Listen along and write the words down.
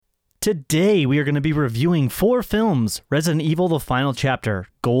Today, we are going to be reviewing 4 films: Resident Evil: The Final Chapter,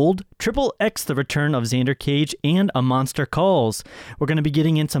 Gold, XXX: The Return of Xander Cage, and A Monster Calls. We're going to be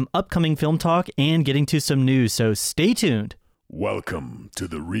getting in some upcoming film talk and getting to some news, so stay tuned. Welcome to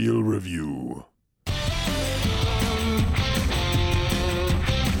The Real Review.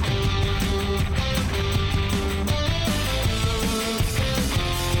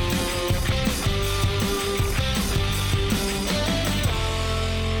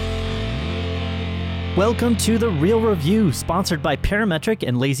 Welcome to The Real Review, sponsored by Parametric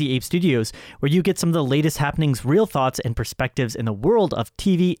and Lazy Ape Studios, where you get some of the latest happenings, real thoughts, and perspectives in the world of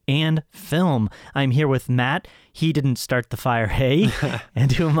TV and film. I'm here with Matt. He didn't start the fire, hey?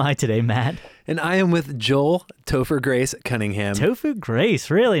 And who am I today, Matt? And I am with Joel Topher Grace Cunningham. Topher Grace,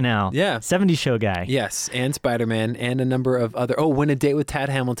 really now? Yeah. 70s show guy. Yes, and Spider-Man, and a number of other... Oh, Win a Date with Tad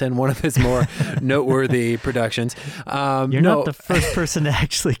Hamilton, one of his more noteworthy productions. You're not the first person to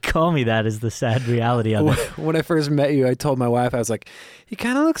actually call me that, is the sad reality of it. When I first met you, I told my wife, I was like, he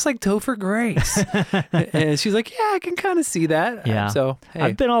kind of looks like Topher Grace. And she's like, yeah, I can kind of see that. Yeah. So, hey.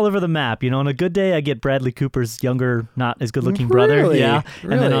 I've been all over the map. You know, on a good day, I get Bradley Cooper's younger, not as good-looking brother. Really? Yeah.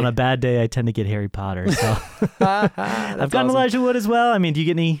 Really? And then on a bad day, I tend to get Harry Potter. So I've gotten Elijah Wood as well. I mean, do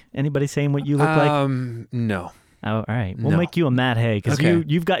you get anybody saying what you look like? No. Oh, all right. We'll No. make you a Matt Hay, because Okay.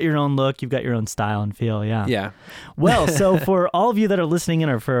 you've got your own look, you've got your own style and feel, yeah. Yeah. Well, so for all of you that are listening in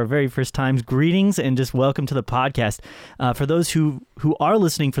or for our very first times, greetings and just welcome to the podcast. For those who are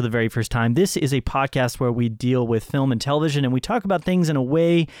listening for the very first time, this is a podcast where we deal with film and television, and we talk about things in a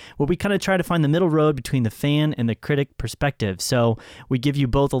way where we kind of try to find the middle road between the fan and the critic perspective. So we give you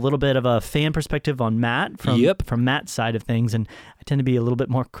both a little bit of a fan perspective on Matt from Matt's side of things, and I tend to be a little bit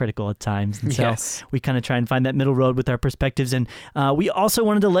more critical at times. And so Yes. we kind of try and find that middle road with our perspectives. And we also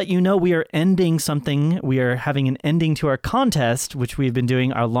wanted to let you know we are ending something. We are having an ending to our contest, which we've been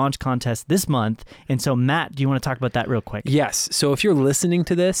doing, our launch contest this month. And so, Matt, do you want to talk about that real quick? Yes. So if you're listening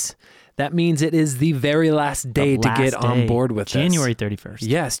to this, that means it is the very last day to get on board with January this. 31st.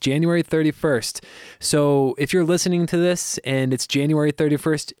 Yes, January 31st. So if you're listening to this and it's January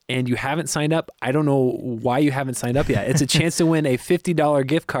 31st and you haven't signed up, I don't know why you haven't signed up yet. It's a chance to win a $50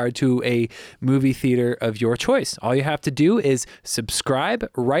 gift card to a movie theater of your choice. All you have to do is subscribe,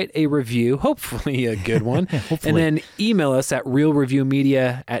 write a review, hopefully a good one, and then email us at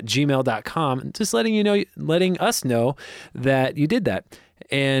realreviewmedia@gmail.com, just letting us know that you did that.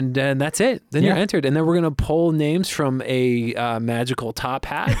 And that's it. Then you're entered. And then we're going to pull names from a magical top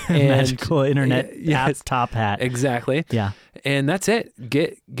hat. And, magical internet top hat. Exactly. Yeah. And that's it.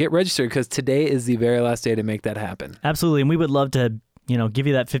 Get registered, because today is the very last day to make that happen. Absolutely. And we would love to give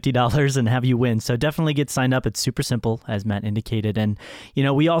you that $50 and have you win. So definitely get signed up. It's super simple, as Matt indicated. And,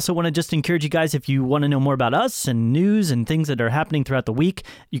 we also want to just encourage you guys, if you want to know more about us and news and things that are happening throughout the week,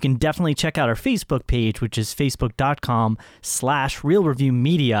 you can definitely check out our Facebook page, which is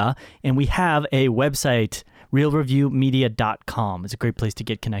facebook.com/realreviewmedia. And we have a website, realreviewmedia.com. It's a great place to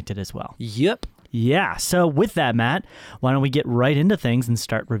get connected as well. Yep. Yeah, so with that, Matt, why don't we get right into things and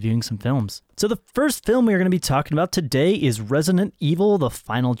start reviewing some films? So the first film we are going to be talking about today is Resident Evil: The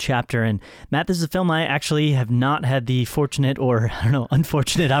Final Chapter. And Matt, this is a film I actually have not had the fortunate or,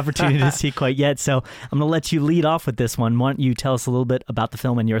 unfortunate opportunity to see quite yet. So I'm going to let you lead off with this one. Why don't you tell us a little bit about the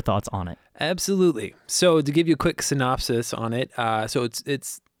film and your thoughts on it? Absolutely. So to give you a quick synopsis on it, so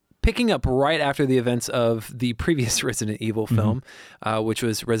it's picking up right after the events of the previous Resident Evil film, which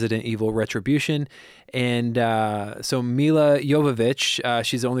was Resident Evil Retribution. And so Mila Jovovich,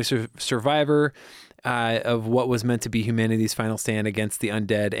 she's the only survivor of what was meant to be humanity's final stand against the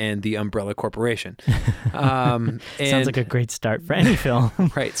undead and the Umbrella Corporation. Sounds like a great start for any film.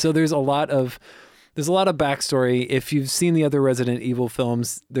 Right. So there's a lot of backstory. If you've seen the other Resident Evil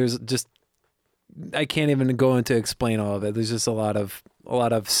films, I can't even go into explain all of it. There's just a lot of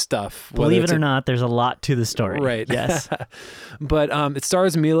stuff. Believe it or not, there's a lot to the story. Right. Yes. But it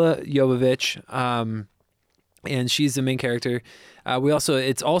stars Mila Jovovich, and she's the main character.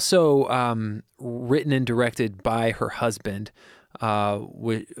 It's also written and directed by her husband,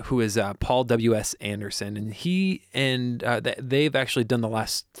 who is Paul W.S. Anderson, and they've actually done the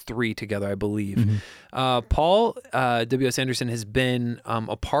last 3 together, I believe. Paul W.S. Anderson has been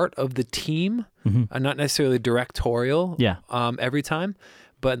a part of the team, not necessarily directorial every time,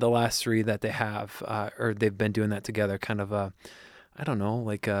 but the last 3 that they have, or they've been doing that together, kind of a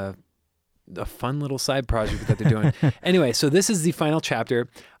fun little side project that they're doing. Anyway, so this is the final chapter.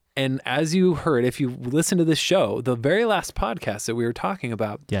 And as you heard, if you listen to this show, the very last podcast that we were talking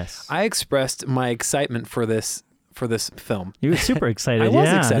about, yes, I expressed my excitement for this for this film. You were super excited. I was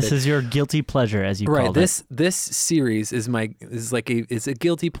excited. This is your guilty pleasure, as you called it. This series is a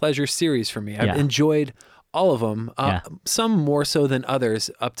guilty pleasure series for me. I've enjoyed all of them, some more so than others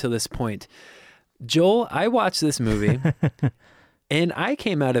up to this point. Joel, I watched this movie and I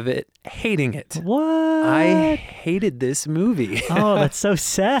came out of it hating it. What? I hated this movie. Oh, that's so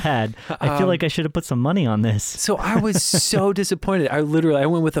sad. I feel like I should have put some money on this. So I was so disappointed. I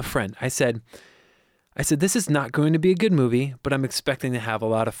went with a friend. I said, this is not going to be a good movie, but I'm expecting to have a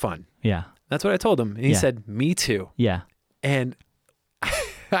lot of fun. Yeah. That's what I told him. And he said, me too. Yeah. And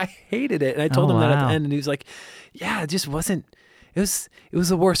I hated it. And I told him that at the end, and he was like, yeah, it just wasn't, it was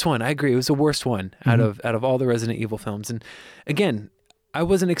the worst one. I agree. It was the worst one out of all the Resident Evil films. And again, I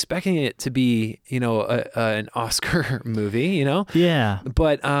wasn't expecting it to be, an Oscar movie, Yeah.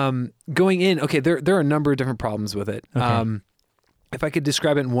 But going in, okay, there are a number of different problems with it. Okay. If I could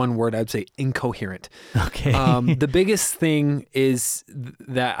describe it in one word, I'd say incoherent. Okay. The biggest thing is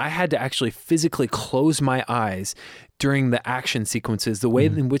that I had to actually physically close my eyes during the action sequences. The way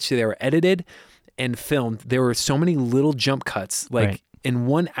in which they were edited and filmed, there were so many little jump cuts. Like in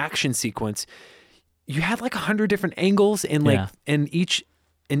one action sequence, you had like 100 different angles, and and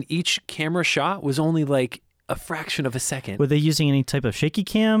each camera shot was only like a fraction of a second. Were they using any type of shaky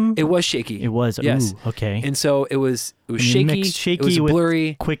cam? It was shaky. It was. Yes. Ooh, okay. And so it was shaky. Shaky. It was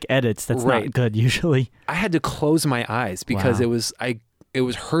blurry. With quick edits. That's not good usually. I had to close my eyes because it was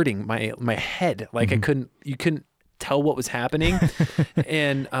hurting my head. Like you couldn't tell what was happening.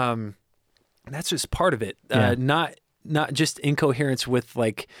 And that's just part of it. Not just incoherence with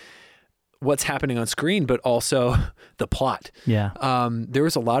like what's happening on screen, but also the plot. Yeah. There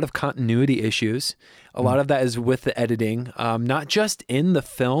was a lot of continuity issues. A lot of that is with the editing, not just in the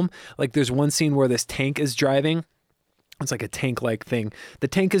film. Like there's one scene where this tank is driving. It's like a tank-like thing. The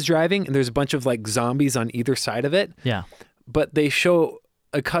tank is driving and there's a bunch of like zombies on either side of it. Yeah. But they show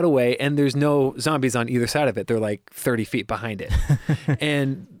a cutaway and there's no zombies on either side of it. They're like 30 feet behind it.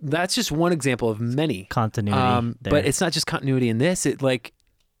 And that's just one example of many. Continuity. But it's not just continuity in this. It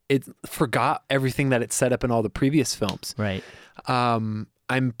forgot everything that it set up in all the previous films. Right.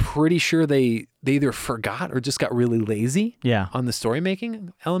 I'm pretty sure they either forgot or just got really lazy on the story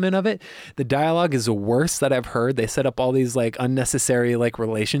making element of it. The dialogue is the worst that I've heard. They set up all these like unnecessary like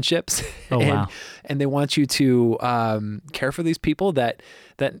relationships. Wow. And they want you to care for these people that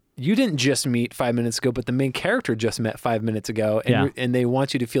you didn't just meet 5 minutes ago, but the main character just met 5 minutes ago. And, and they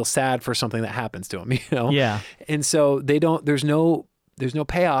want you to feel sad for something that happens to them, Yeah. And so there's no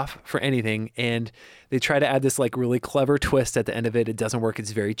payoff for anything, and they try to add this like really clever twist at the end of it. It doesn't work.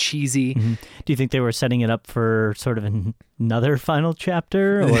 It's very cheesy. Mm-hmm. Do you think they were setting it up for sort of another final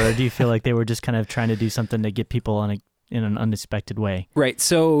chapter, or do you feel like they were just kind of trying to do something to get people in an unexpected way? Right.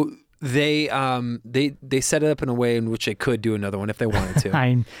 So they set it up in a way in which they could do another one if they wanted to.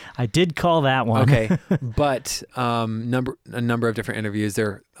 I did call that one. Okay, but a number of different interviews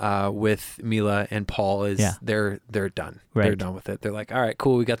there with Mila and Paul is they're done. Right. They're done with it. They're like, all right,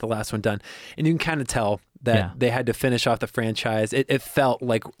 cool, we got the last one done, and you can kind of tell that they had to finish off the franchise. It felt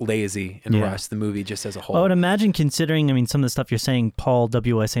like lazy and rushed, the movie just as a whole. I would imagine, considering, some of the stuff you're saying, Paul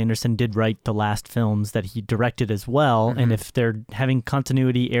W.S. Anderson did write the last films that he directed as well, and if they're having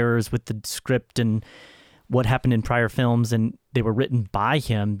continuity errors with the script and what happened in prior films, and they were written by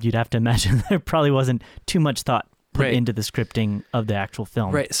him, you'd have to imagine there probably wasn't too much thought put into the scripting of the actual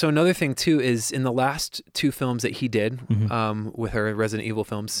film. Right. So another thing too is in the last two films that he did with her Resident Evil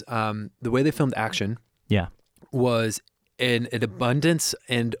films, the way they filmed action was an abundance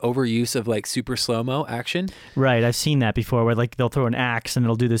and overuse of like super slow-mo action. Right. I've seen that before where like they'll throw an axe and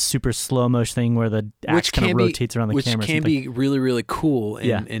it'll do this super slow-mo thing where the axe kind of rotates around the camera. Which can be really, really cool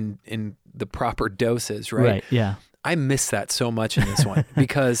in the proper doses, right? Right, yeah. I miss that so much in this one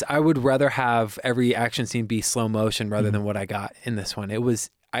because I would rather have every action scene be slow motion rather than what I got in this one. It was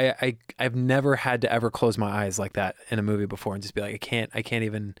I've never had to ever close my eyes like that in a movie before and just be like, I can't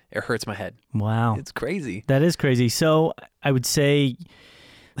even, it hurts my head. Wow. It's crazy. That is crazy. So I would say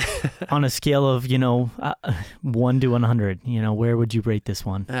on a scale of, 1 to 100, where would you rate this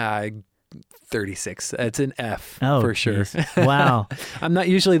one? 36. It's an F for sure. Wow. I'm not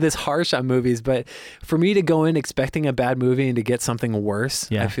usually this harsh on movies, but for me to go in expecting a bad movie and to get something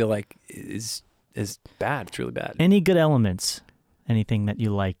worse, I feel like is bad. It's really bad. Any good elements? Anything that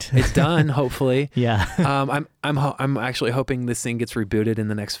you liked? It's done, hopefully. Yeah. I'm actually hoping this thing gets rebooted in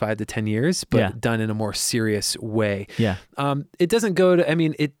the next 5 to 10 years, but done in a more serious way. Yeah. It doesn't go to,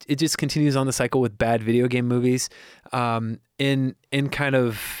 it just continues on the cycle with bad video game movies, in kind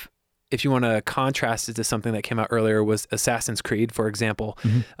of if you want to contrast it to something that came out earlier, was Assassin's Creed, for example.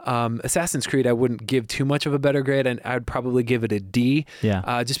 Assassin's Creed, I wouldn't give too much of a better grade, and I'd probably give it a D.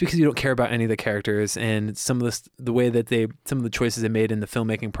 Just because you don't care about any of the characters and some of the way that some of the choices they made in the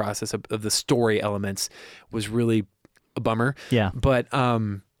filmmaking process of the story elements was really a bummer. But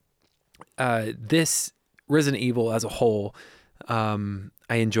this Resident Evil as a whole,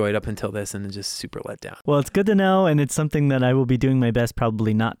 I enjoyed up until this, and then just super let down. Well, it's good to know, and it's something that I will be doing my best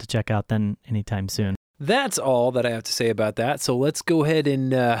probably not to check out then anytime soon. That's all that I have to say about that. So let's go ahead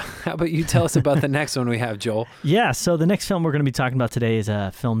and how about you tell us about the next one we have, Joel? Yeah, so the next film we're going to be talking about today is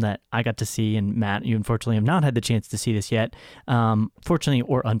a film that I got to see, and Matt, you unfortunately have not had the chance to see this yet. Fortunately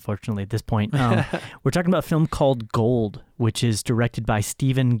or unfortunately at this point. We're talking about a film called Gold, which is directed by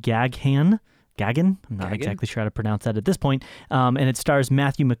Stephen Gaghan. I'm not exactly sure how to pronounce that at this point. And it stars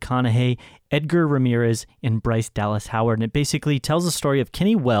Matthew McConaughey, Edgar Ramirez, and Bryce Dallas Howard. And it basically tells the story of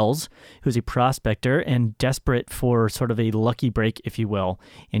Kenny Wells, who's a prospector and desperate for sort of a lucky break, if you will.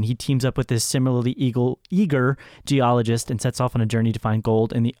 And he teams up with this similarly eager geologist and sets off on a journey to find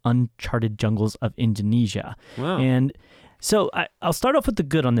gold in the uncharted jungles of Indonesia. Wow. And so I'll start off with the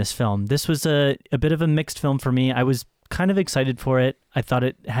good on this film. This was a bit of a mixed film for me. I was kind of excited for it. I thought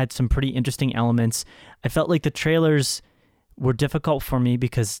it had some pretty interesting elements. I felt like the trailers were difficult for me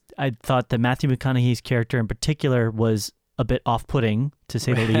because I thought that Matthew McConaughey's character in particular was a bit off-putting, to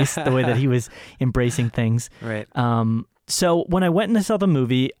say the least, the way that he was embracing things. Right. So when I went and I saw the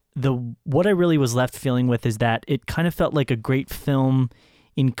movie, what I really was left feeling with is that it kind of felt like a great film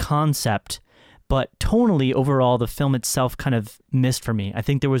in concept, but tonally, overall, the film itself kind of missed for me. I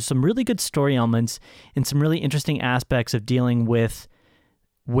think there was some really good story elements and some really interesting aspects of dealing with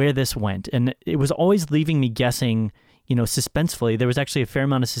where this went. And it was always leaving me guessing, suspensefully. There was actually a fair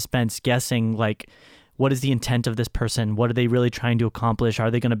amount of suspense guessing, like, what is the intent of this person? What are they really trying to accomplish?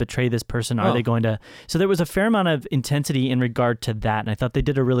 Are they going to betray this person? Are they going to... So there was a fair amount of intensity in regard to that. And I thought they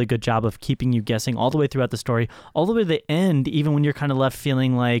did a really good job of keeping you guessing all the way throughout the story, all the way to the end, even when you're kind of left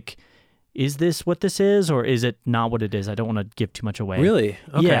feeling like, is this what this is, or is it not what it is? I don't want to give too much away. Really?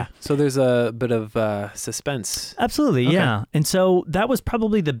 Okay. Yeah. So there's a bit of suspense. Absolutely, okay. Yeah. And so that was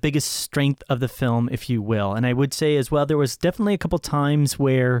probably the biggest strength of the film, if you will. And I would say as well, there was definitely a couple times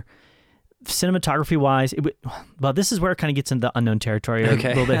where cinematography-wise, this is where it kind of gets into the unknown territory, or a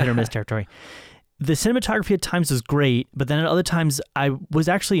little bit hit or miss territory. The cinematography at times was great, but then at other times I was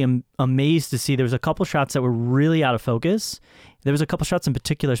actually amazed to see there was a couple shots that were really out of focus. There was a couple shots in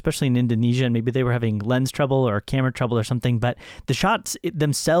particular, especially in Indonesia, and maybe they were having lens trouble or camera trouble or something, but the shots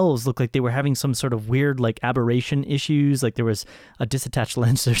themselves looked like they were having some sort of weird like aberration issues, like there was a disattached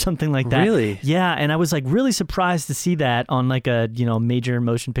lens or something like that. Really? Yeah, and I was like really surprised to see that on like a, major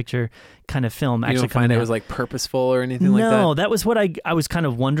motion picture kind of film. You don't find it was like purposeful or anything like that? No, that was what I was kind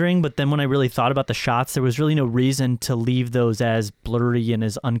of wondering, but then when I really thought about the shots, there was really no reason to leave those as blurry and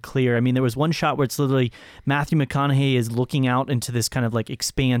as unclear. I mean, there was one shot where it's literally Matthew McConaughey is looking out into this kind of like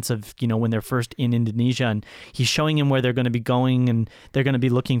expanse of, when they're first in Indonesia, and he's showing him where they're going to be going, and they're going to be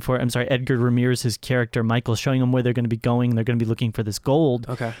looking for, Edgar Ramirez's character, Michael, showing them where they're going to be going, and they're going to be looking for this gold.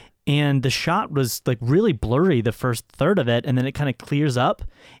 Okay. And the shot was like really blurry the first third of it, and then it kind of clears up.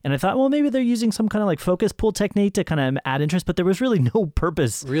 And I thought, well, maybe they're using some kind of like focus pull technique to kind of add interest, but there was really no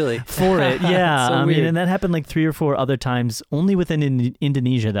purpose for it. Yeah. So weird. And that happened like 3 or 4 other times, only within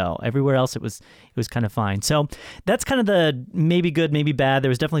Indonesia though. Everywhere else it was kind of fine. So that's kind of the maybe good, maybe bad. There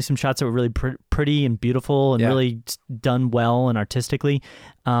was definitely some shots that were really pretty and beautiful and really done well and artistically.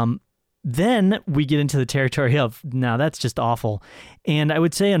 Then we get into the territory of, now that's just awful. And I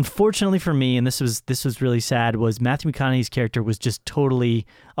would say, unfortunately for me, and this was really sad, was Matthew McConaughey's character was just totally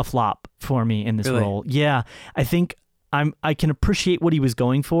a flop for me in this role. Yeah, I think I can appreciate what he was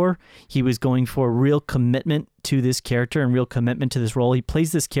going for. He was going for real commitment to this character and real commitment to this role. He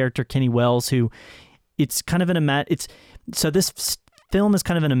plays this character, Kenny Wells, who it's kind of this film is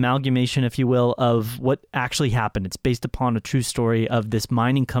kind of an amalgamation, if you will, of what actually happened. It's based upon a true story of this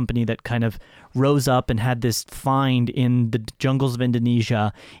mining company that kind of rose up and had this find in the jungles of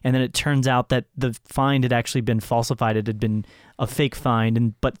Indonesia, and then it turns out that the find had actually been falsified. It had been a fake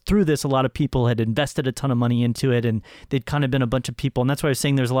find, but through this, a lot of people had invested a ton of money into it, and they'd kind of been a bunch of people, and that's why I was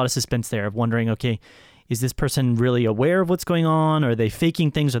saying there's a lot of suspense there of wondering, okay, is this person really aware of what's going on? Are they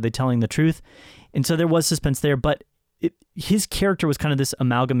faking things? Are they telling the truth? And so there was suspense there, but his character was kind of this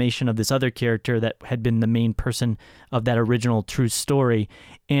amalgamation of this other character that had been the main person of that original true story.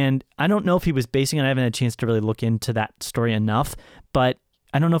 And I don't know if he was basing it, I haven't had a chance to really look into that story enough, but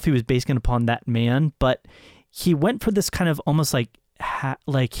I don't know if he was basing it upon that man, but he went for this kind of almost like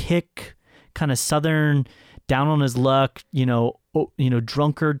hick, kind of Southern down on his luck,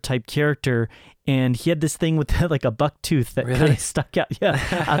 drunkard type character. And he had this thing with like a buck tooth that kind of stuck out,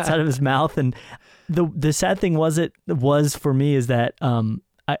 outside of his mouth. And the sad thing was for me is that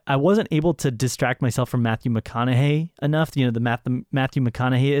I wasn't able to distract myself from Matthew McConaughey enough, the Matthew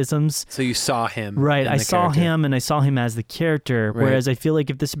McConaughey-isms. So you saw him. Right. I saw him, and I saw him as the character. Right. Whereas I feel like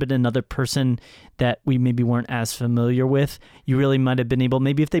if this had been another person that we maybe weren't as familiar with, you really might have been able,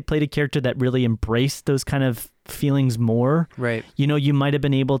 maybe if they played a character that really embraced those kind of feelings more, right? You might have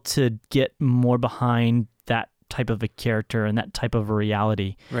been able to get more behind that type of a character and that type of a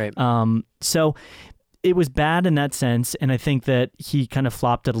reality. Right. So it was bad in that sense, and I think that he kind of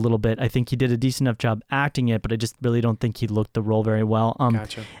flopped it a little bit. I think he did a decent enough job acting it, but I just really don't think he looked the role very well.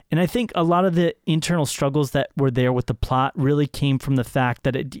 Gotcha. And I think a lot of the internal struggles that were there with the plot really came from the fact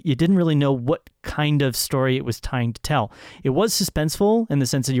that you didn't really know what kind of story it was trying to tell. It was suspenseful in the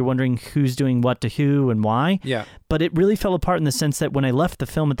sense that you're wondering who's doing what to who and why. Yeah. But it really fell apart in the sense that when I left the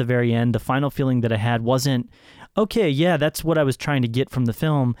film at the very end, the final feeling that I had wasn't, okay, yeah, that's what I was trying to get from the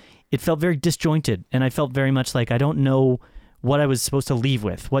film. It felt very disjointed, and I felt very much like I don't know what I was supposed to leave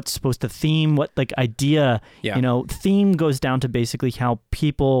with, what's supposed to theme, what like idea. Yeah. Theme goes down to basically how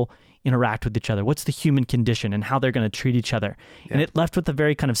people interact with each other. What's the human condition and how they're going to treat each other. Yeah. And it left with a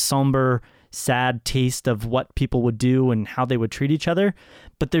very kind of somber, sad taste of what people would do and how they would treat each other.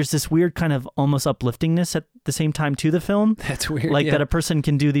 But there's this weird kind of almost upliftingness at the same time to the film. That's weird. Like that a person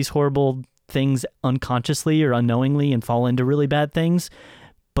can do these horrible things unconsciously or unknowingly and fall into really bad things,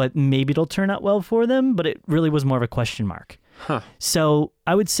 but maybe it'll turn out well for them. But it really was more of a question mark. Huh. So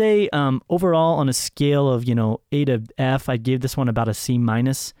I would say overall on a scale of, A to F, I gave this one about a C-.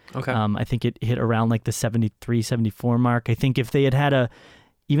 Okay. I think it hit around like the 73, 74 mark. I think if they had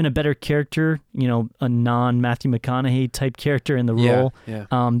even a better character, a non-Matthew McConaughey type character in the role,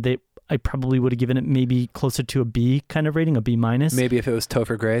 I probably would have given it maybe closer to a B kind of rating, a B-. Maybe if it was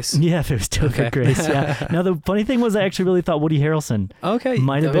Topher Grace. Yeah, if it was Topher Grace, yeah. Now, the funny thing was I actually really thought Woody Harrelson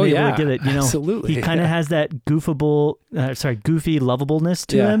might have been able to get it. Absolutely. He kind of has that goofy lovableness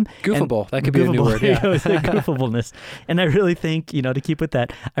to him. Goofable. That could be a new word. Yeah. The goofableness. And I really think, to keep with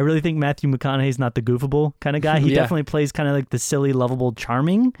that, I really think Matthew McConaughey's not the goofable kind of guy. He definitely plays kind of like the silly, lovable,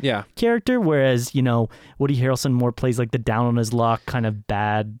 charming character, whereas, Woody Harrelson more plays like the down on his luck kind of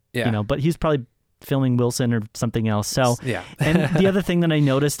bad, but he's probably filming Wilson or something else. So, and the other thing that I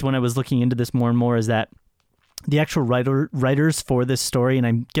noticed when I was looking into this more and more is that the actual writers for this story, and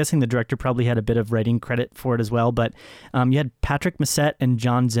I'm guessing the director probably had a bit of writing credit for it as well, but you had Patrick Massett and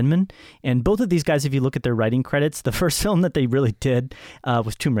John Zinman, and both of these guys, if you look at their writing credits, the first film that they really did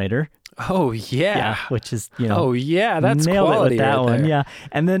was Tomb Raider. Oh yeah, which is oh yeah, that's nailed quality it with that right one. there. Yeah,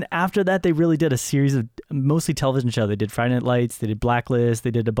 and then after that, they really did a series of mostly television shows. They did Friday Night Lights, they did Blacklist,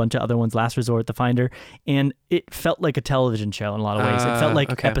 they did a bunch of other ones, Last Resort, The Finder, and it felt like a television show in a lot of ways. It felt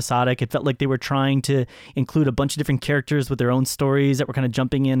like episodic. It felt like they were trying to include a bunch of different characters with their own stories that were kind of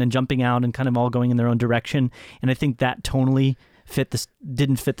jumping in and jumping out and kind of all going in their own direction. And I think that tonally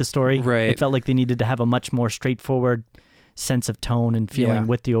didn't fit the story. Right. It felt like they needed to have a much more straightforward sense of tone and feeling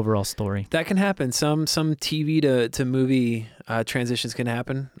with the overall story. That can happen. Some TV to movie transitions can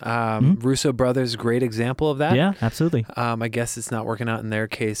happen. Russo brothers, great example of that. Yeah, absolutely. I guess it's not working out in their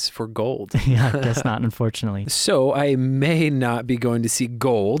case for Gold. Yeah, I guess not, unfortunately. So I may not be going to see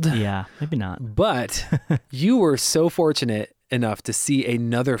Gold. Yeah, maybe not. But you were so fortunate enough to see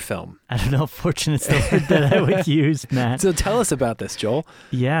another film. I don't know if fortunate's the word that I would use, Matt. So tell us about this, Joel.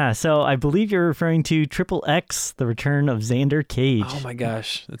 Yeah, so I believe you're referring to XXx, The Return of Xander Cage. Oh my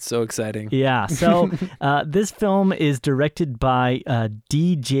gosh, that's so exciting. Yeah, so this film is directed by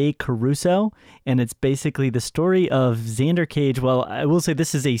DJ Caruso, and it's basically the story of Xander Cage. Well, I will say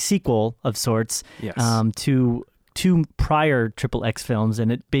this is a sequel of sorts to two prior XXX films,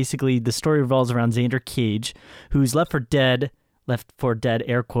 and it basically, the story revolves around Xander Cage, who's left for dead,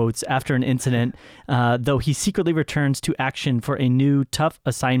 air quotes, after an incident, though he secretly returns to action for a new tough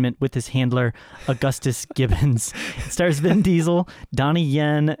assignment with his handler, Augustus Gibbons. It stars Vin Diesel, Donnie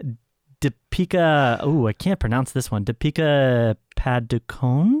Yen, Deepika, I can't pronounce this one, Deepika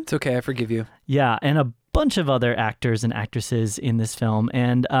Padukone? It's okay, I forgive you. Yeah, and a bunch of other actors and actresses in this film,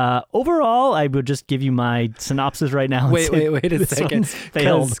 and overall I would just give you my synopsis right now. Wait a second,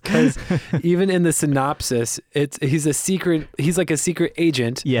 because even in the synopsis, he's like a secret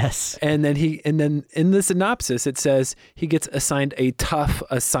agent. Yes, and then in the synopsis it says he gets assigned a tough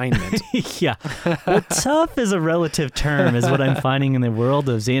assignment. Yeah, well, tough is a relative term, is what I'm finding in the world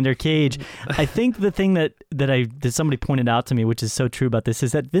of Xander Cage. I think the thing that somebody pointed out to me, which is so true about this,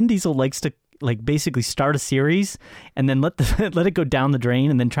 is that Vin Diesel likes to like basically start a series and then let it go down the drain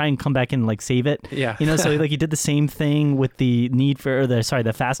and then try and come back and like save it. Yeah. So like he did the same thing with the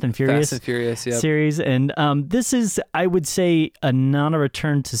the Fast and Furious yep. series. And this is, I would say, not a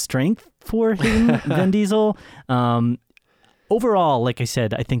return to strength for him, Vin Diesel. Overall, like I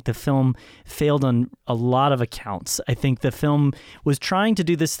said, I think the film failed on a lot of accounts. I think the film was trying to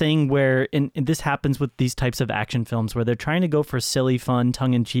do this thing where, and this happens with these types of action films, where they're trying to go for silly, fun,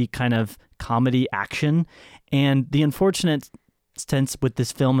 tongue-in-cheek kind of comedy action. And the unfortunate sense with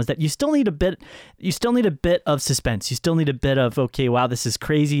this film is that you still need a bit of suspense. You still need a bit of, okay, wow, this is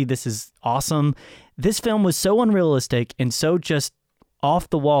crazy, this is awesome. This film was so unrealistic and so just off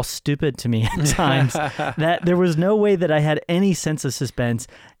the wall stupid to me at times that there was no way that I had any sense of suspense,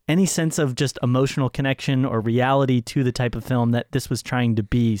 any sense of just emotional connection or reality to the type of film that this was trying to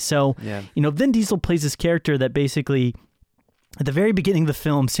be. So, Vin Diesel plays this character that basically, at the very beginning of the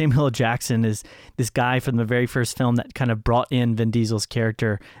film, Samuel L. Jackson is this guy from the very first film that kind of brought in Vin Diesel's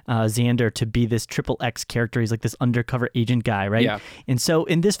character, Xander, to be this XXx character. He's like this undercover agent guy, right? Yeah. And so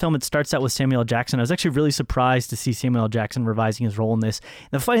in this film, it starts out with Samuel L. Jackson. I was actually really surprised to see Samuel L. Jackson revising his role in this.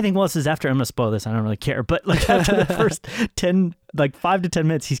 And the funny thing was, I'm going to spoil this, I don't really care, but like after the first 5 to 10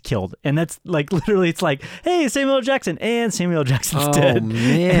 minutes, he's killed. And that's like, literally, it's like, hey, Samuel L. Jackson, and Samuel L. Jackson's dead.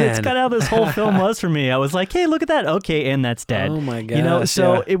 Man. And it's kind of how this whole film was for me. I was like, hey, look at that. Okay, and that's dead. Oh my gosh.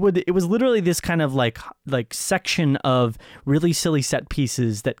 It was literally this kind of like section of really silly set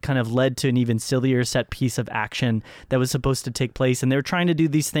pieces that kind of led to an even sillier set piece of action that was supposed to take place. And they were trying to do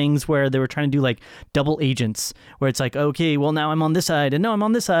these things where they were trying to do like double agents, where it's like, okay, well, now I'm on this side, and now I'm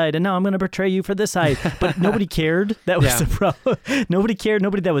on this side, and now I'm going to betray you for this side. But nobody cared. That was the problem. Nobody cared.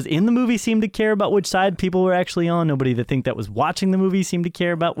 Nobody that was in the movie seemed to care about which side people were actually on. Nobody that think that was watching the movie seemed to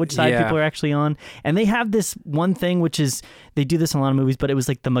care about which side people were actually on. And they have this one thing, which is, they do this in a lot of movies, but it was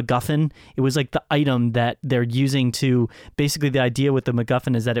like the MacGuffin. It was like the item that they're using to, basically the idea with the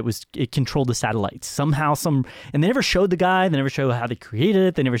MacGuffin is that it controlled the satellites somehow. And they never showed the guy. They never showed how they created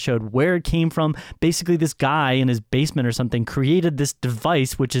it. They never showed where it came from. Basically, this guy in his basement or something created this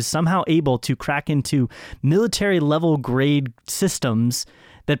device, which is somehow able to crack into military level grade systems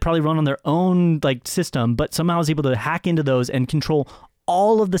that probably run on their own like system, but somehow is able to hack into those and control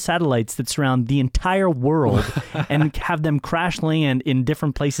all of the satellites that surround the entire world and have them crash land in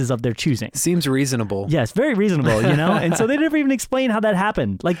different places of their choosing. Seems reasonable. Yes, very reasonable, And so they never even explain how that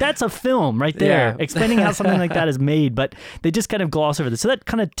happened. Like, that's a film right there, explaining how something like that is made, but they just kind of gloss over this. So that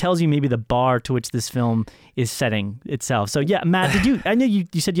kind of tells you maybe the bar to which this film is setting itself. So yeah, Matt, I know you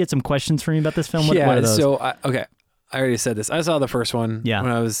said you had some questions for me about this film. What are those? So, okay, I already said this. I saw the first one when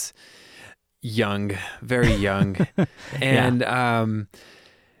I was young, very young. And I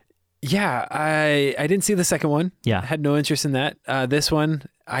didn't see the second one. I had no interest in that. This one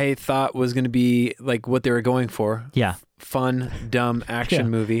I thought was going to be like what they were going for. Fun, dumb action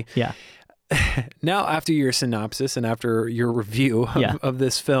movie. Now, after your synopsis and after your review of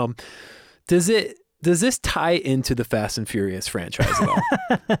this film, does this tie into the Fast and Furious franchise at all?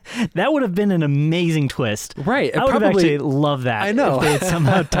 That would have been an amazing twist. Right. I would have actually loved that. I know. If they had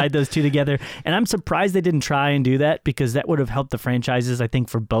somehow tied those two together. And I'm surprised they didn't try and do that, because that would have helped the franchises, I think,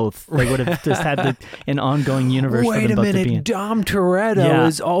 for both. They would have just had an ongoing universe for them both to be in. Wait a minute. Dom Toretto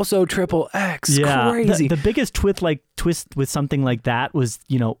is also XXx. Crazy. The biggest twist with something like that was,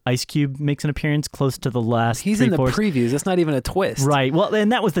 Ice Cube makes an appearance close to the last. He's in the previews. That's not even a twist. Right. Well,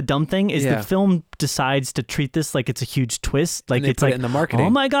 and that was the dumb thing, is the film decides to treat this like it's a huge twist. Like, it's like, in the marketing. Oh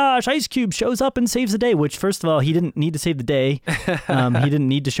my gosh, Ice Cube shows up and saves the day, which, first of all, he didn't need to save the day. He didn't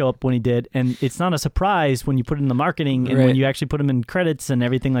need to show up when he did. And it's not a surprise when you put it in the marketing and when you actually put him in credits and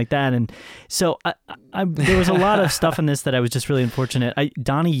everything like that. And so there was a lot of stuff in this that I was just really unfortunate.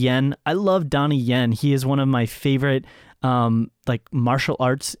 Donnie Yen, I love Donnie Yen. He is one of my favorite martial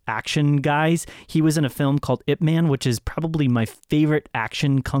arts action guys. He was in a film called Ip Man, which is probably my favorite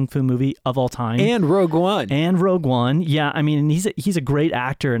action kung fu movie of all time. And Rogue One. Yeah, I mean, he's a great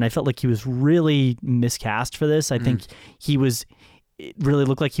actor, and I felt like he was really miscast for this. I think it really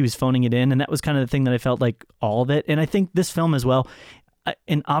looked like he was phoning it in, and that was kind of the thing that I felt like all of it. And I think this film as well,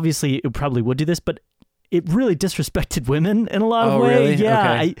 and obviously it probably would do this, but it really disrespected women in a lot of ways. Really?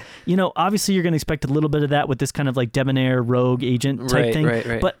 Yeah. Okay. Obviously you're going to expect a little bit of that with this kind of like debonair rogue agent type thing.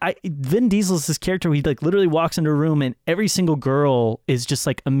 Right. But Vin Diesel's this character where he like literally walks into a room and every single girl is just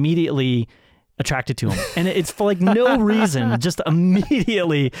like immediately attracted to him. And it's for like no reason, just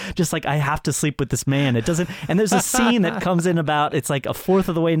immediately, just like, I have to sleep with this man. It doesn't, and there's a scene that comes in about, it's like a fourth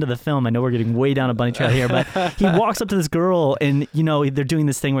of the way into the film. I know we're getting way down a bunny trail here, but he walks up to this girl and, you know, they're doing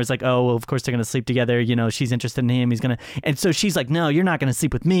this thing where it's like, oh, well, of course they're going to sleep together. You know, she's interested in him. He's going to, and so she's like, no, you're not going to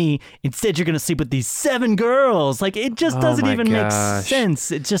sleep with me. Instead, you're going to sleep with these 7 girls. Like, it just doesn't even make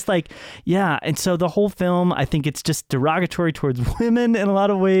sense. It's just like, yeah. And so the whole film, I think it's just derogatory towards women in a lot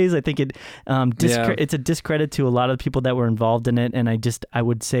of ways. I think it, it's a discredit to a lot of the people that were involved in it, and I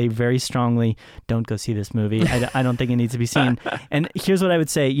would say very strongly, don't go see this movie. I don't think it needs to be seen. And here's what I would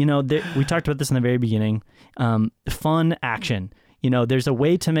say. You know, we talked about this in the very beginning. Fun action. You know, there's a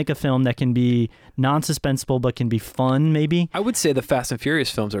way to make a film that can be non-suspenseful but can be fun, maybe. I would say the Fast and Furious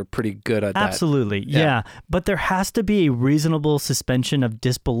films are pretty good at that. Absolutely, yeah. But there has to be a reasonable suspension of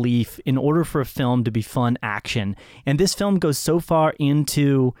disbelief in order for a film to be fun action. And this film goes so far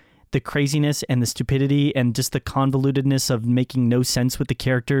into the craziness and the stupidity and just the convolutedness of making no sense with the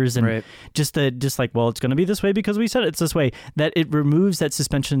characters and just like, well, it's going to be this way because we said it's this way, that it removes that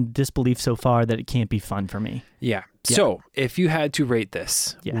suspension of disbelief so far that it can't be fun for me. Yeah. So if you had to rate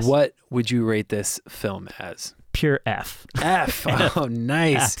this, what would you rate this film as? Pure F. F. Oh,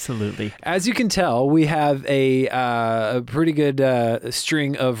 nice. Absolutely. As you can tell, we have a pretty good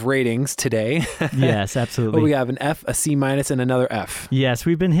string of ratings today. Yes, absolutely. Well, we have an F, a C-, and another F. Yes,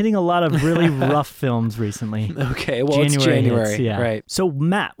 we've been hitting a lot of really rough films recently. Okay, well, it's January. Hits, yeah. Right. So,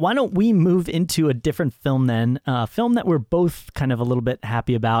 Matt, why don't we move into a different film then? A film that we're both kind of a little bit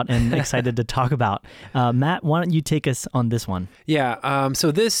happy about and excited to talk about. Matt, why don't you take us on this one? Yeah,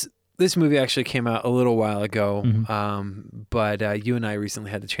 so this movie actually came out a little while ago, but you and I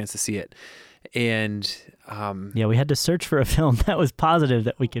recently had the chance to see it. And we had to search for a film that was positive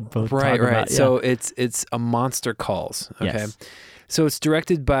that we could both talk about. Right. Yeah. So it's A Monster Calls. Okay. Yes. So it's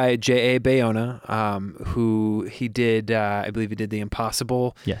directed by J.A. Bayona, who he did, I believe he did The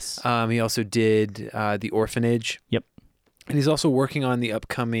Impossible. Yes. He also did The Orphanage. Yep. And he's also working on the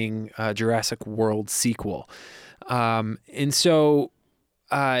upcoming Jurassic World sequel. And so...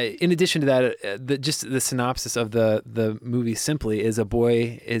 in addition to that, just the synopsis of the movie simply is a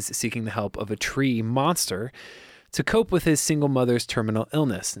boy is seeking the help of a tree monster to cope with his single mother's terminal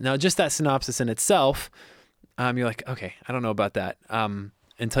illness. Now, just that synopsis in itself, you're like, okay, I don't know about that.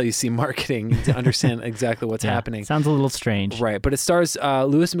 Until you see marketing to understand exactly what's happening. Sounds a little strange. Right, but it stars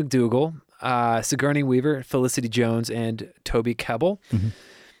Louis McDougall, Sigourney Weaver, Felicity Jones, and Toby Kebbell. Mm-hmm.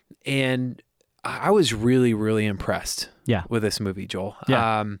 And I was really, really impressed with this movie, Joel.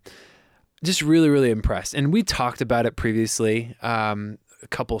 Yeah. Just really, really impressed. And we talked about it previously a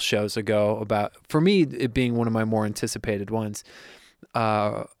couple shows ago about, for me, it being one of my more anticipated ones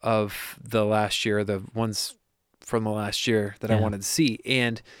of the last year, the ones from the last year that I wanted to see.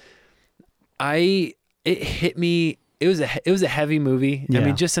 And it hit me. It was a heavy movie. Yeah. I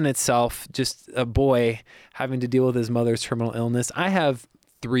mean, just in itself, just a boy having to deal with his mother's terminal illness. I have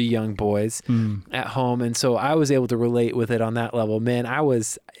 3 young boys at home, and so I was able to relate with it on that level. Man,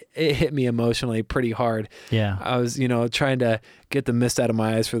 it hit me emotionally pretty hard. Yeah. I was, trying to get the mist out of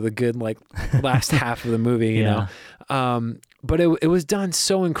my eyes for the good, like, last half of the movie, you know. But it was done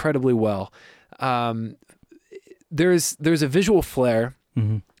so incredibly well. There's a visual flair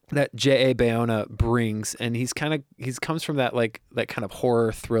that J.A. Bayona brings, and he comes from that kind of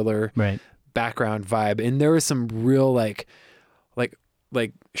horror thriller background vibe, and there was some real like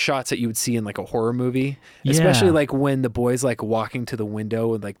shots that you would see in like a horror movie, especially like when the boy's like walking to the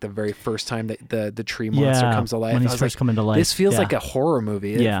window and like the very first time that the tree monster comes to life. When he's first coming to life. This feels like a horror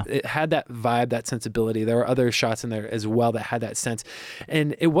movie. It had that vibe, that sensibility. There were other shots in there as well that had that sense.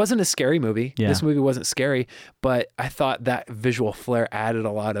 And it wasn't a scary movie. Yeah. This movie wasn't scary, but I thought that visual flair added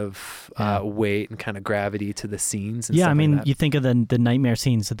a lot of weight and kind of gravity to the scenes. And I mean, you think of the nightmare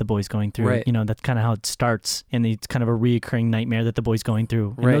scenes that the boy's going through. Right. That's kind of how it starts, and it's kind of a reoccurring nightmare that the boy's going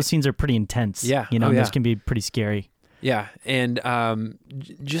through. And those scenes are pretty intense. Yeah. Those can be pretty scary. Yeah. And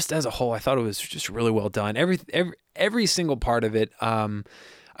just as a whole, I thought it was just really well done. Every single part of it, I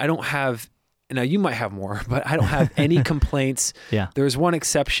don't have, now you might have more, but I don't have any complaints. Yeah. There's one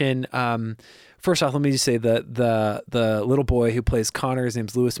exception. First off, let me just say the little boy who plays Connor, his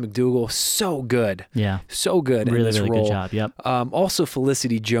name's Louis McDougall, so good. Yeah. So good in this role. Really good job, yep. Also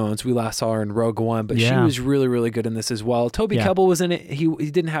Felicity Jones, we last saw her in Rogue One, but she was really, really good in this as well. Toby Kebbell was in it. He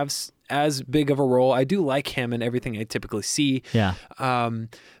didn't have as big of a role. I do like him in everything I typically see. Yeah.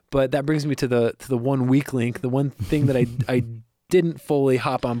 But that brings me to the one weak link. The one thing that I didn't fully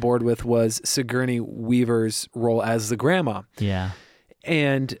hop on board with was Sigourney Weaver's role as the grandma. Yeah.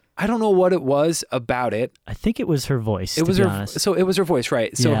 And I don't know what it was about it. I think it was her voice. It was her voice,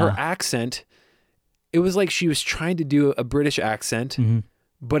 right? So her accent it was like she was trying to do a British accent,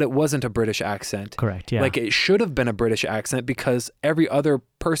 but it wasn't a British accent. Correct. Yeah. Like it should have been a British accent because every other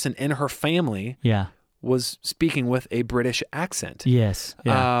person in her family was speaking with a British accent. Yes.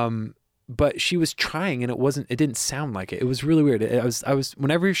 Yeah. But she was trying and it didn't sound like it. It was really weird. I was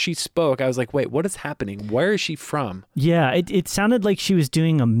whenever she spoke, I was like, wait, what is happening? Where is she from? Yeah. It sounded like she was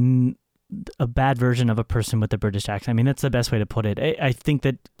doing a bad version of a person with a British accent. I mean, that's the best way to put it. I think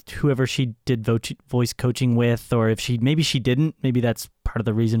that whoever she did voice coaching with, or if maybe she didn't, maybe that's part of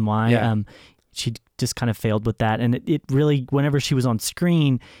the reason why she just kind of failed with that. And it really, whenever she was on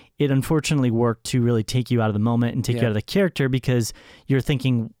screen, it unfortunately worked to really take you out of the moment and take you out of the character, because you're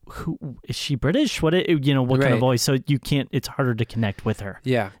thinking, who is she British? What kind of voice? So you can't, it's harder to connect with her.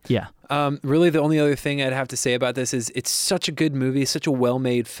 Yeah. Yeah. Really, the only other thing I'd have to say about this is it's such a good movie, such a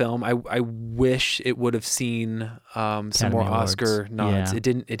well-made film. I wish it would have seen some more Oscar nods. Yeah. It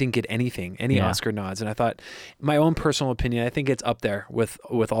didn't get any Oscar nods, and I thought, my own personal opinion, I think it's up there with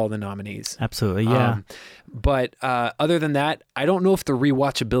all the nominees. Absolutely, yeah. But other than that, I don't know if the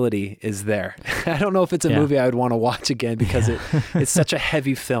rewatchability is there. I don't know if it's a movie I would want to watch again, because it's such a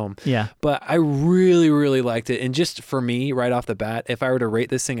heavy film. Yeah. But I really, really liked it. And just for me, right off the bat, if I were to rate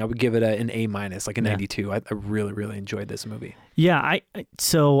this thing, I would give it an A-, like a 92. I really, really enjoyed this movie. Yeah,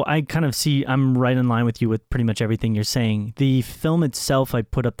 so I kind of see, I'm right in line with you with pretty much everything you're saying. The film itself, I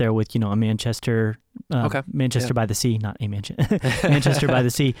put up there with, a Manchester by the Sea, not a Manchester by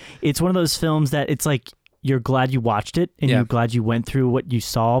the Sea. It's one of those films that it's like, you're glad you watched it and you're glad you went through what you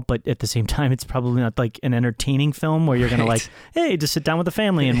saw, but at the same time, it's probably not like an entertaining film where you're going to like, hey, just sit down with the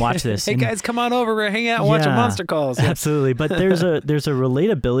family and watch this. Hey guys, come on over, we're hanging out, watching Monster Calls. Absolutely. But there's a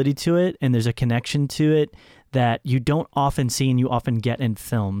relatability to it, and there's a connection to it that you don't often see and you often get in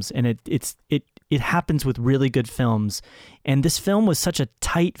films. And it happens with really good films. And this film was such a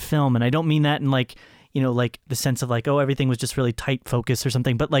tight film. And I don't mean that in like the sense of like, oh, everything was just really tight focus or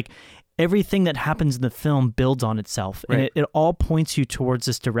something, but like everything that happens in the film builds on itself. Right. And it all points you towards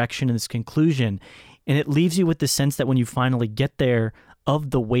this direction and this conclusion. And it leaves you with the sense that when you finally get there,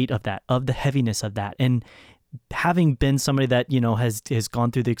 of the weight of that, of the heaviness of that. And having been somebody that, has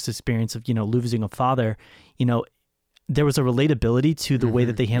gone through this experience of, losing a father, there was a relatability to the way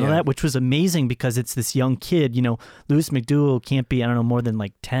that they handle that, which was amazing, because it's this young kid, Louis McDougall can't be, I don't know, more than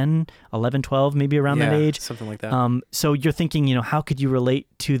like 10, 11, 12, maybe around that age. Something like that. So you're thinking, how could you relate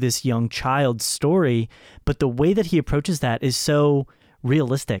to this young child's story? But the way that he approaches that is so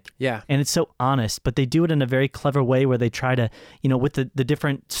realistic. Yeah. And it's so honest, but they do it in a very clever way where they try to, with the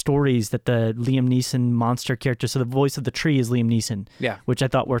different stories that the Liam Neeson monster character, so the voice of the tree is Liam Neeson. Yeah. Which I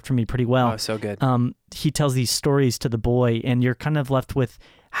thought worked for me pretty well. Oh, so good. He tells these stories to the boy, and you're kind of left with,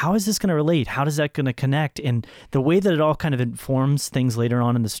 how is this going to relate? How is that going to connect? And the way that it all kind of informs things later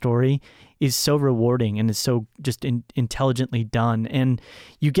on in the story is so rewarding, and is so just intelligently done. And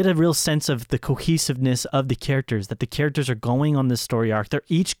you get a real sense of the cohesiveness of the characters, that the characters are going on this story arc. They're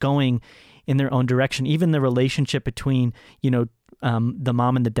each going in their own direction. Even the relationship between, the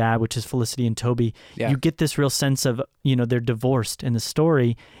mom and the dad, which is Felicity and Toby, you get this real sense of, they're divorced in the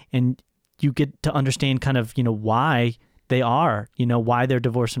story, and you get to understand kind of, why they are, why they're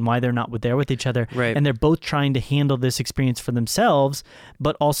divorced and why they're not there with each other. Right. And they're both trying to handle this experience for themselves,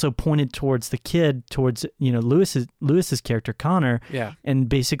 but also pointed towards the kid, towards, Lewis's character, Connor, and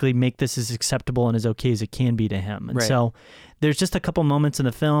basically make this as acceptable and as okay as it can be to him. And so there's just a couple moments in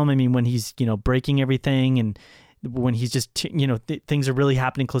the film, I mean, when he's, breaking everything, and when he's just, things are really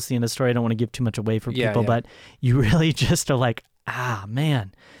happening close to the end of the story. I don't want to give too much away for people, but you really just are like,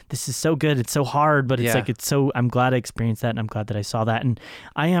 man, this is so good. It's so hard, but it's like, I'm glad I experienced that, and I'm glad that I saw that. And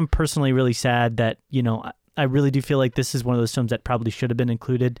I am personally really sad that, I really do feel like this is one of those films that probably should have been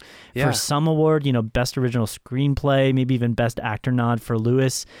included for some award, best original screenplay, maybe even best actor nod for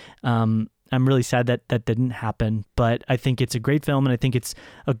Lewis. I'm really sad that that didn't happen, but I think it's a great film, and I think it's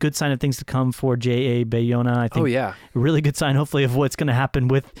a good sign of things to come for J.A. Bayona. I think a really good sign, hopefully, of what's going to happen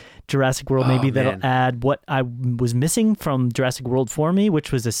with Jurassic World. Maybe that'll add what I was missing from Jurassic World for me,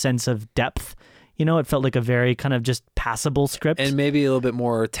 which was a sense of depth. It felt like a very kind of just passable script. And maybe a little bit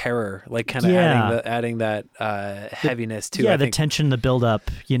more terror, like kind of adding that heaviness to it. Yeah, the tension, the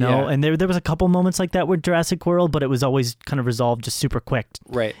build-up, And there was a couple moments like that with Jurassic World, but it was always kind of resolved just super quick.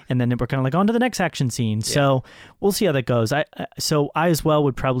 Right. And then we're kind of like on to the next action scene. Yeah. So we'll see how that goes. I as well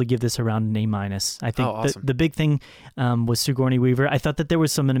would probably give this around an A-. I think awesome. the big thing was Sigourney Weaver. I thought that there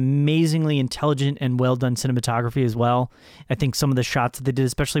was some amazingly intelligent and well-done cinematography as well. I think some of the shots that they did,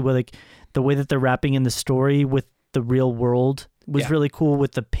 especially with like the way that they're wrapping in the story with the real world, was really cool,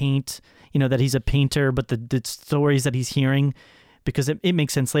 with the paint, that he's a painter, but the stories that he's hearing because it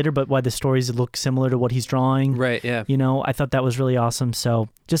makes sense later, but why the stories look similar to what he's drawing. Right, yeah. I thought that was really awesome. So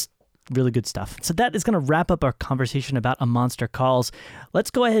just really good stuff. So that is going to wrap up our conversation about A Monster Calls.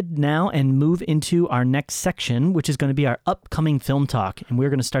 Let's go ahead now and move into our next section, which is going to be our upcoming film talk. And we're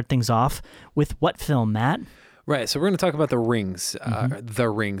going to start things off with what film, Matt? Right, so we're going to talk about The Rings. The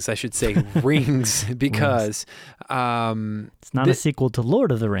Rings, I should say Rings, because... it's not a sequel to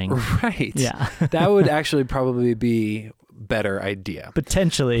Lord of the Rings. Right. Yeah. That would actually probably be better idea.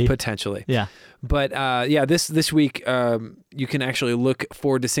 Potentially. Yeah. But this week you can actually look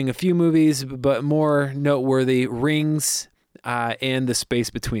forward to seeing a few movies, but more noteworthy, Rings and The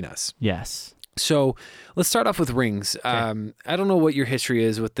Space Between Us. Yes. So let's start off with Rings. Okay. I don't know what your history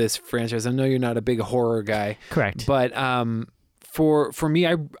is with this franchise. I know you're not a big horror guy. Correct. But for me,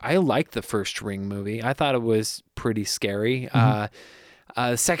 I liked the first Ring movie. I thought it was pretty scary.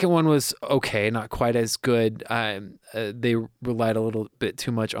 The second one was okay, not quite as good. They relied a little bit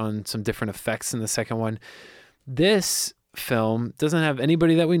too much on some different effects in the second one. This film doesn't have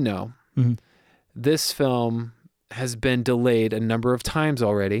anybody that we know. Mm-hmm. This film has been delayed a number of times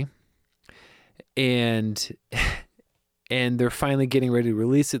already, and they're finally getting ready to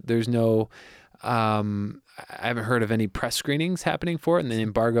release it. There's no... I haven't heard of any press screenings happening for it, and the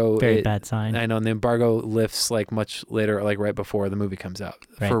embargo... Very bad sign. I know, and the embargo lifts like much later, like right before the movie comes out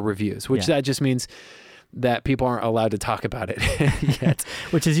for reviews, which that just means that people aren't allowed to talk about it yet.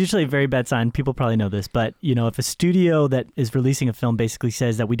 Which is usually a very bad sign. People probably know this, but if a studio that is releasing a film basically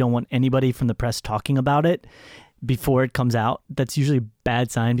says that we don't want anybody from the press talking about it before it comes out, that's usually a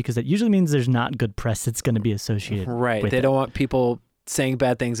bad sign, because that usually means there's not good press that's going to be associated with it. They don't want people saying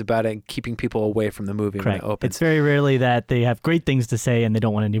bad things about it and keeping people away from the movie when it opens. It's very rarely that they have great things to say and they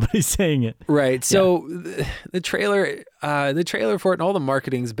don't want anybody saying it. Right. So the trailer for it and all the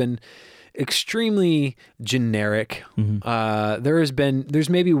marketing's been extremely generic. Mm-hmm. There's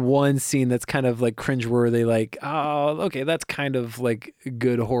maybe one scene that's kind of like cringeworthy, like, oh, okay, that's kind of like a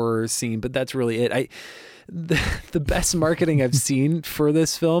good horror scene, but that's really it. The best marketing I've seen for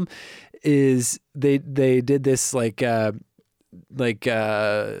this film is they did this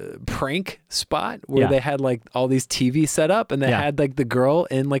prank spot where they had like all these TV set up, and they had like the girl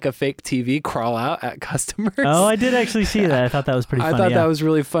in like a fake TV crawl out at customers. Oh, I did actually see that. I thought that was pretty funny. I thought that was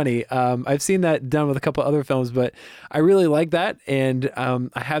really funny. I've seen that done with a couple other films, but I really like that. And I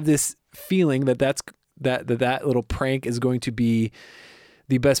have this feeling that little prank is going to be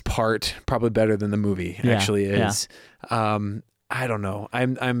the best part, probably better than the movie actually is. I don't know.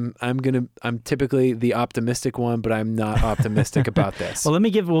 I'm typically the optimistic one, but I'm not optimistic about this. Well,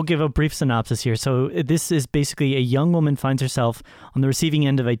 we'll give a brief synopsis here. So this is basically a young woman finds herself on the receiving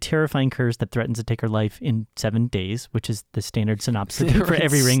end of a terrifying curse that threatens to take her life in 7 days, which is the standard synopsis for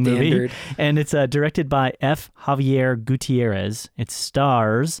every Ring movie. And it's directed by F. Javier Gutierrez. It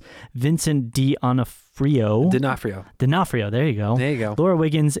stars Vincent D'Onofrio. There you go. Laura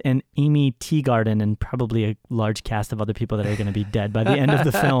Wiggins and Amy Teagarden, and probably a large cast of other people that are going to be dead by the end of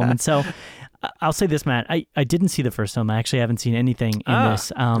the film. And so I'll say this, Matt, I didn't see the first film. I actually haven't seen anything in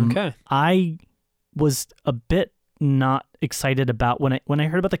this. Okay. I was a bit not excited about when I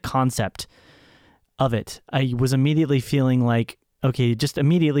heard about the concept of it. I was immediately feeling like, okay, just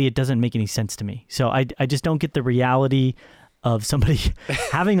immediately it doesn't make any sense to me. So I just don't get the reality of somebody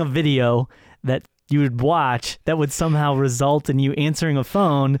having a video that you would watch that would somehow result in you answering a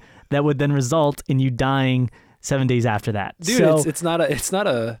phone that would then result in you dying 7 days after that. Dude, so, it's not a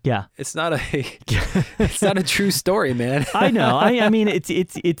true story, man. I know. I mean,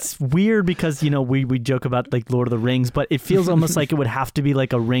 it's weird because, we joke about like Lord of the Rings, but it feels almost like it would have to be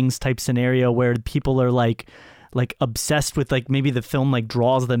like a Rings type scenario where people are like obsessed with like maybe the film like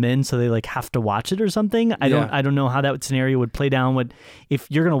draws them in, so they like have to watch it or something. I don't know how that scenario would play down.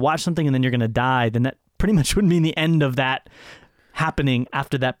 If you're gonna watch something and then you're gonna die, then that pretty much would mean the end of that happening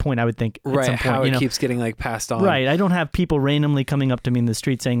after that point, I would think. At some point, how it keeps getting like passed on. Right. I don't have people randomly coming up to me in the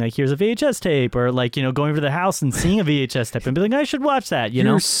street saying like, here's a VHS tape, or like, going over to the house and seeing a VHS tape and be like, I should watch that,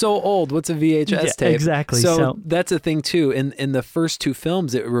 You're so old. What's a VHS tape? Exactly. So that's a thing too. In the first two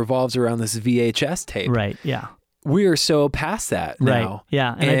films, it revolves around this VHS tape. Right. Yeah. We are so past that now. Right.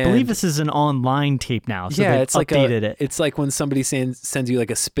 Yeah. And I believe this is an online tape now. So it's updated it. It's like when somebody sends you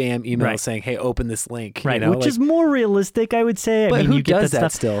like a spam email saying, hey, open this link. Right. Which is more realistic, I would say. But I mean, who you get does that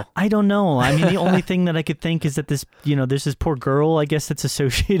that stuff. still? I don't know. I mean, the only thing that I could think is that this, there's this poor girl, I guess, that's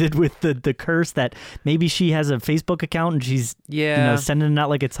associated with the curse, that maybe she has a Facebook account and she's sending it out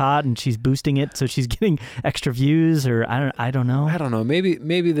like it's hot and she's boosting it so she's getting extra views, or I don't know. I don't know.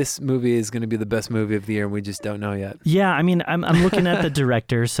 Maybe this movie is going to be the best movie of the year and we just don't know know yet. Yeah, I mean, I'm looking at the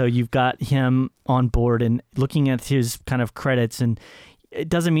director, so you've got him on board and looking at his kind of credits, and it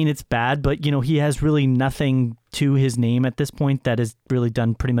doesn't mean it's bad, but he has really nothing to his name at this point that has really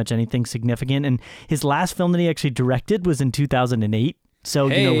done pretty much anything significant. And his last film that he actually directed was in 2008. So,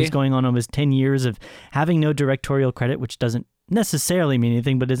 he's going on almost 10 years of having no directorial credit, which doesn't necessarily mean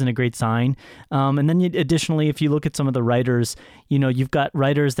anything, but isn't a great sign. And then additionally, if you look at some of the writers, you've got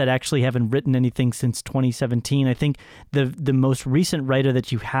writers that actually haven't written anything since 2017. I think the most recent writer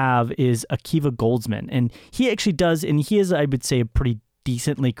that you have is Akiva Goldsman, and he actually does, and he is, I would say, a pretty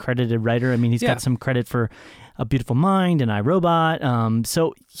decently credited writer. I mean, he's got some credit for A Beautiful Mind and I, Robot.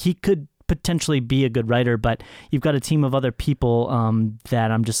 So he could potentially be a good writer, but you've got a team of other people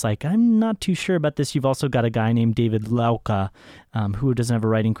that I'm just like, I'm not too sure about this. You've also got a guy named David Lauka, who doesn't have a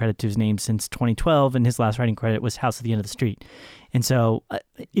writing credit to his name since 2012, and his last writing credit was House at the End of the Street. And so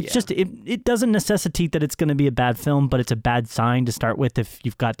it's just, it doesn't necessitate that it's going to be a bad film, but it's a bad sign to start with if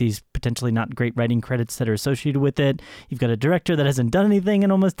you've got these potentially not great writing credits that are associated with it. You've got a director that hasn't done anything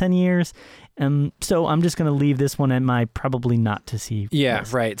in almost 10 years. So I'm just going to leave this one at my probably not to see. Yeah,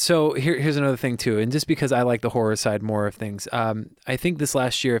 list. right. So here's another thing too. And just because I like the horror side more of things, I think this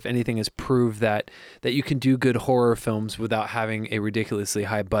last year, if anything, has proved that you can do good horror films without having a ridiculously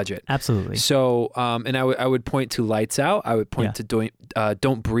high budget. Absolutely. So, and I would point to Lights Out. I would point to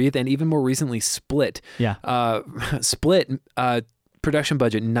Don't Breathe, and even more recently, Split. Yeah. Split production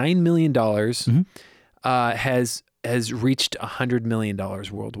budget $9 million has reached $100 million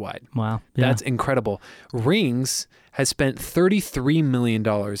worldwide. Wow. Yeah. That's incredible. Rings has spent $33 million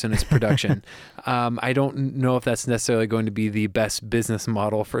in its production. I don't know if that's necessarily going to be the best business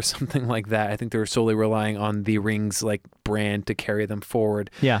model for something like that. I think they're solely relying on the Rings brand to carry them forward.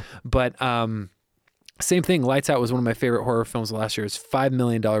 Yeah. But same thing. Lights Out was one of my favorite horror films last year. It's $5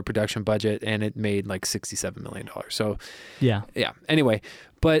 million production budget, and it made $67 million. So yeah. Anyway,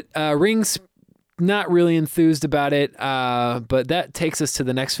 but Rings, not really enthused about it. But that takes us to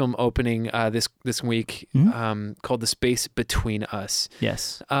the next film opening this week, called The Space Between Us.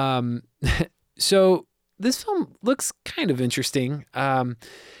 Yes. So this film looks kind of interesting.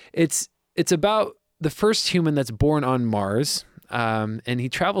 It's about the first human that's born on Mars. And he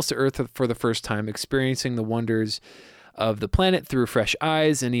travels to Earth for the first time, experiencing the wonders of the planet through fresh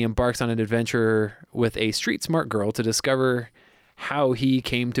eyes, and he embarks on an adventure with a street smart girl to discover how he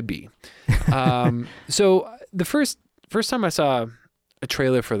came to be. So the first time I saw a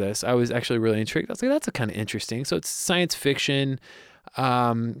trailer for this, I was actually really intrigued. I was like, that's kind of interesting. So it's science fiction,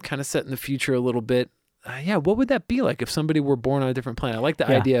 kind of set in the future a little bit. What would that be like if somebody were born on a different planet? I like the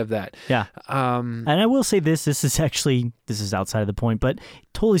idea of that. Yeah. And I will say this is outside of the point, but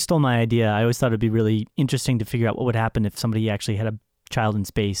totally stole my idea. I always thought it'd be really interesting to figure out what would happen if somebody actually had a child in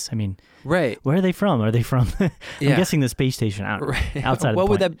space. I mean, right. Where are they from? Are they from, I'm guessing the space station outside of the point. What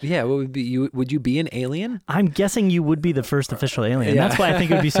would be, would you be an alien? I'm guessing you would be the first official alien. That's why I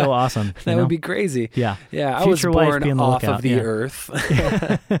think it would be so awesome. That would be crazy. Yeah. Yeah. I was born off of the Earth.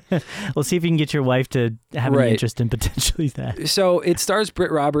 Well, see if you can get your wife to have any interest in potentially that. So it stars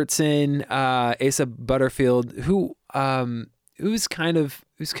Britt Robertson, Asa Butterfield, who's kind of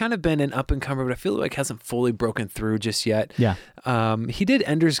been an up and comer, but I feel like hasn't fully broken through just yet. Yeah. He did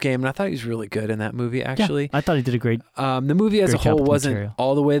Ender's Game, and I thought he was really good in that movie, actually. Yeah, I thought he did a great The movie as a whole wasn't material.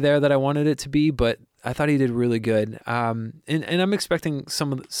 all the way there that I wanted it to be, but I thought he did really good. And I'm expecting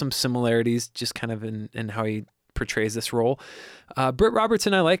some similarities just kind of in how he portrays this role. Britt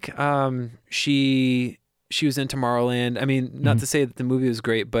Robertson, I like. She was in Tomorrowland. I mean, not to say that the movie was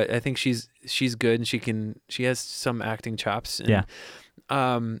great, but I think she's good, and she has some acting chops. And,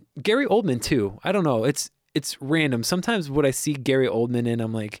 Gary Oldman too. I don't know. It's random. Sometimes what I see Gary Oldman in,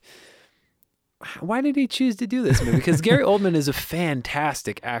 I'm like, why did he choose to do this movie? Because Gary Oldman is a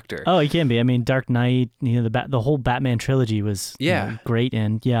fantastic actor. Oh, he can be. I mean, Dark Knight, the whole Batman trilogy was great,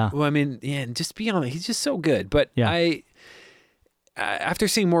 and Well, I mean, and just be honest, he's just so good. But after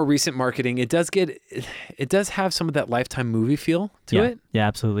seeing more recent marketing, it does have some of that Lifetime movie feel to it. Yeah,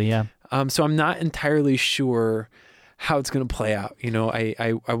 absolutely. Yeah. So I'm not entirely sure how it's going to play out.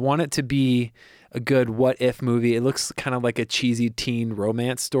 I want it to be a good what if movie. It looks kind of like a cheesy teen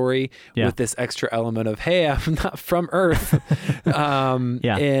romance story with this extra element of, hey, I'm not from Earth.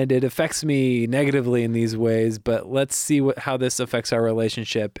 And it affects me negatively in these ways, but let's see how this affects our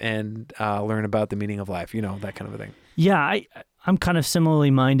relationship and learn about the meaning of life, that kind of a thing. Yeah, I'm kind of similarly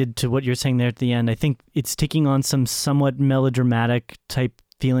minded to what you're saying there at the end. I think it's taking on some somewhat melodramatic type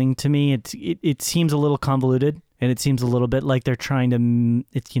feeling to me. It seems a little convoluted. And it seems a little bit like they're trying to,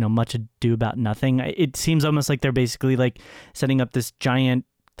 it's, much ado about nothing. It seems almost like they're basically like setting up this giant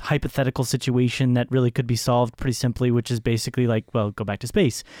hypothetical situation that really could be solved pretty simply, which is basically like, well, go back to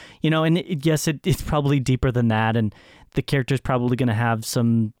space, and it's probably deeper than that. And the character is probably going to have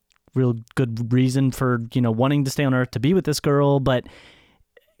some real good reason for, wanting to stay on Earth to be with this girl. But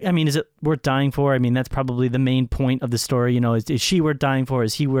I mean, is it worth dying for? I mean, that's probably the main point of the story. Is she worth dying for?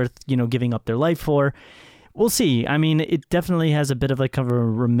 Is he worth, giving up their life for? We'll see. I mean, it definitely has a bit of like kind of a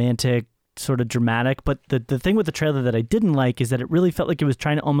romantic, sort of dramatic, but the thing with the trailer that I didn't like is that it really felt like it was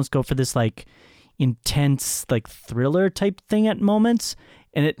trying to almost go for this like intense like thriller type thing at moments,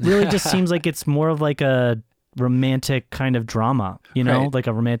 and it really just seems like it's more of like a romantic kind of drama, Right. like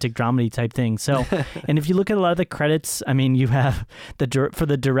a romantic dramedy type thing. So, and if you look at a lot of the credits, I mean, you have for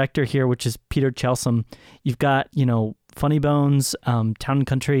the director here, which is Peter Chelsom, you've got, Funny Bones, Town and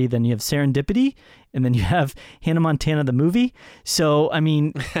Country, then you have Serendipity, and then you have Hannah Montana, the movie. So, I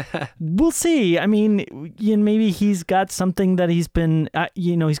mean, we'll see. I mean, maybe he's got something that he's been,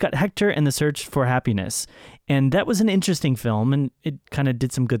 he's got Hector and the Search for Happiness. And that was an interesting film, and it kind of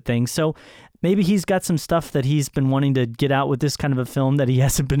did some good things. So maybe he's got some stuff that he's been wanting to get out with this kind of a film that he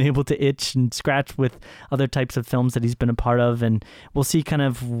hasn't been able to itch and scratch with other types of films that he's been a part of. And we'll see kind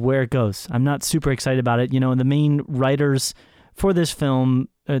of where it goes. I'm not super excited about it. The main writers for this film,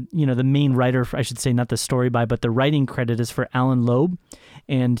 the main writer, I should say, not the story by, but the writing credit is for Alan Loeb.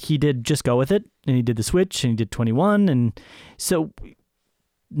 And he did Just Go With It, and he did The Switch, and he did 21. And so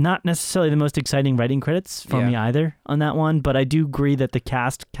not necessarily the most exciting writing credits for me either on that one, but I do agree that the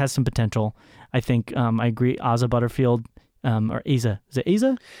cast has some potential. I think I agree. Asa Butterfield, or Asa. Is it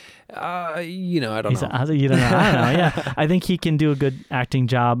Asa? I don't know. Asa, you don't know. I don't know. Yeah, I think he can do a good acting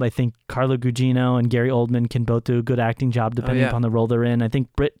job. I think Carla Gugino and Gary Oldman can both do a good acting job depending upon the role they're in. I think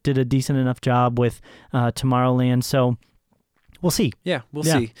Britt did a decent enough job with Tomorrowland. So we'll see. Yeah, we'll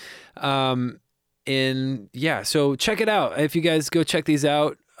see. So check it out. If you guys go check these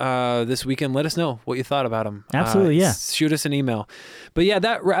out this weekend, let us know what you thought about them. Absolutely, yeah. Shoot us an email. But yeah,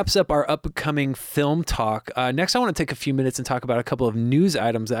 that wraps up our upcoming film talk. Next, I want to take a few minutes and talk about a couple of news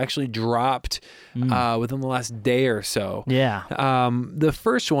items that actually dropped within the last day or so. Yeah. The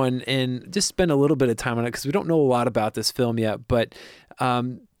first one, and just spend a little bit of time on it because we don't know a lot about this film yet, but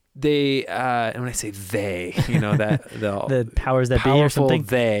they and when I say they, that the powers that be or powerful something.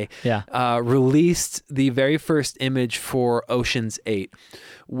 They released the very first image for Ocean's 8,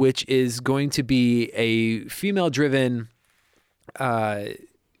 which is going to be a female-driven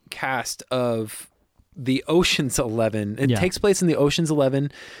cast of the Ocean's 11. It takes place in the Ocean's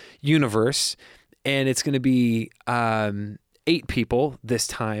 11 universe, and it's going to be 8 people this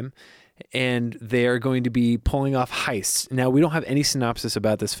time. And they're going to be pulling off heists. Now, we don't have any synopsis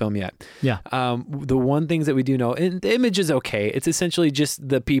about this film yet. Yeah. The one things that we do know, and the image is okay. It's essentially just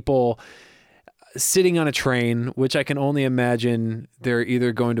the people sitting on a train, which I can only imagine they're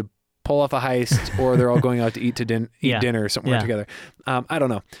either going to pull off a heist or they're all going out to eat dinner somewhere together. I don't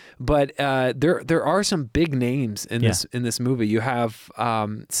know, but there are some big names in this movie. You have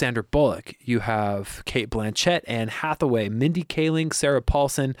Sandra Bullock, you have Cate Blanchett, Anne Hathaway, Mindy Kaling, Sarah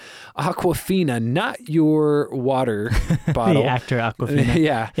Paulson, Awkwafina, not your water bottle, the actor Awkwafina,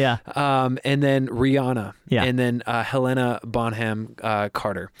 yeah. And then Rihanna, and then Helena Bonham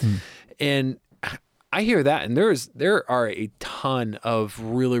Carter, and I hear that, and there are a ton of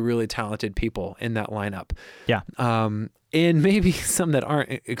really, really talented people in that lineup. Yeah. And maybe some that aren't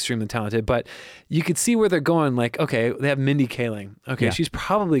extremely talented, but you could see where they're going. Like, okay, they have Mindy Kaling. Okay, she's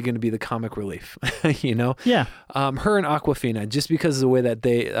probably going to be the comic relief, Yeah. Her and Awkwafina, just because of the way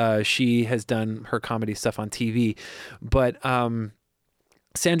that she has done her comedy stuff on TV. But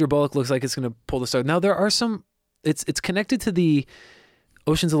Sandra Bullock looks like it's going to pull the star. Now, there are some, it's connected to the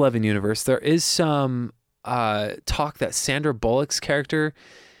Ocean's 11 universe. There is some talk that Sandra Bullock's character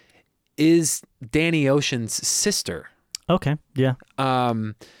is Danny Ocean's sister. Okay. Yeah.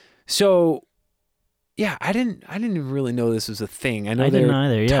 So yeah, I didn't even really know this was a thing. I know I didn't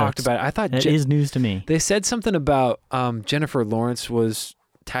either. Yeah, talked about it. I thought it is news to me. They said something about Jennifer Lawrence was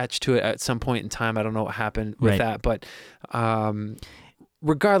attached to it at some point in time. I don't know what happened with that, but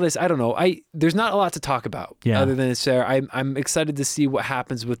regardless, I don't know. There's not a lot to talk about other than it's there. I'm excited to see what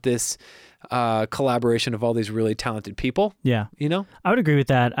happens with this collaboration of all these really talented people. Yeah. I would agree with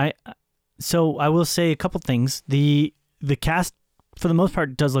that. So I will say a couple things. The cast, for the most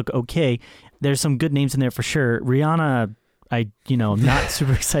part, does look okay. There's some good names in there for sure. Rihanna, I'm not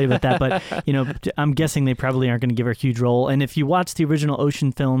super excited about that, but, I'm guessing they probably aren't going to give her a huge role. And if you watch the original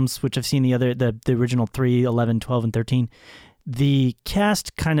Ocean films, which I've seen the original 3, 11, 12, and 13, the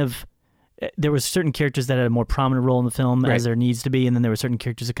cast there was certain characters that had a more prominent role in the film as there needs to be, and then there were certain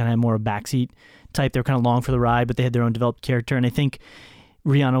characters that kind of had more of a backseat type. They were kind of along for the ride, but they had their own developed character. And I think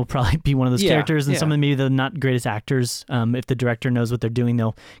Rihanna will probably be one of those characters, and yeah. some of maybe the not greatest actors. If the director knows what they're doing,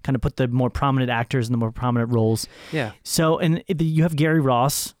 they'll kind of put the more prominent actors in the more prominent roles. Yeah. So, and you have Gary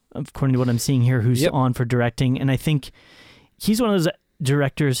Ross, according to what I'm seeing here, who's on for directing, and I think he's one of those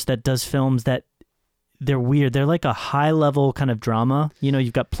directors that does films that they're weird. They're like a high-level kind of drama. You know,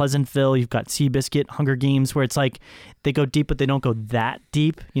 you've got Pleasantville, you've got Seabiscuit, Hunger Games, where it's like they go deep, but they don't go that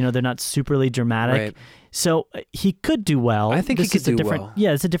deep. You know, they're not superly dramatic. Right. So he could do well. I think he could do well.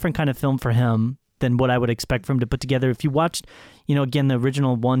 Yeah, it's a different kind of film for him than what I would expect for him to put together. If you watched, you know, again, the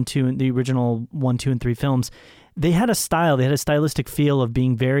original 1, 2, and 3 films, they had a style, they had a stylistic feel of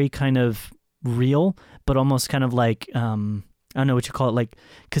being very kind of real, but almost kind of like, I don't know what you call it, like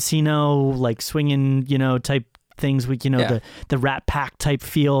casino, like swinging, you know, type things with, you know, the Rat Pack type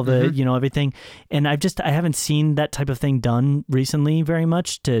feel, you know, everything. And I haven't seen that type of thing done recently very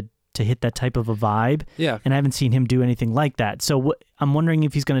much to hit that type of a vibe. Yeah. And I haven't seen him do anything like that. So I'm wondering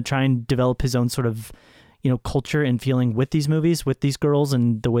if he's going to try and develop his own sort of, you know, culture and feeling with these movies, with these girls,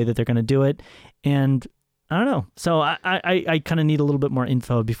 and the way that they're going to do it. And I don't know. So I kind of need a little bit more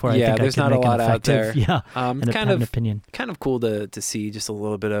info before I think there's I can not make a lot an effective, out there. and kind have of an opinion. Kind of cool to see just a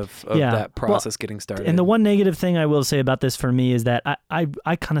little bit of that process getting started. And the one negative thing I will say about this for me is that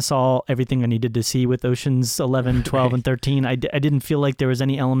I kind of saw everything I needed to see with Oceans 11, 12, and 13. I didn't feel like there was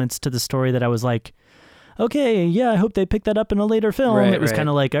any elements to the story that I was like, okay, yeah, I hope they pick that up in a later film. Right, it was kind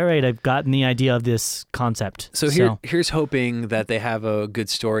of like, all right, I've gotten the idea of this concept. So here's hoping that they have a good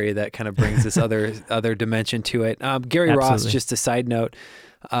story that kind of brings this other dimension to it. Gary Ross, just a side note,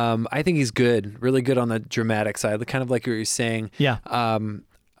 I think he's good, really good on the dramatic side, kind of like what you're saying. Yeah.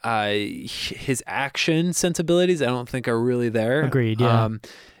 His action sensibilities, I don't think are really there. Agreed, yeah.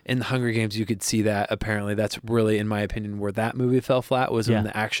 In the Hunger Games, you could see that. Apparently, that's really, in my opinion, where that movie fell flat was when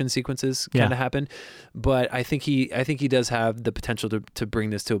the action sequences kind of happened. But I think he does have the potential to bring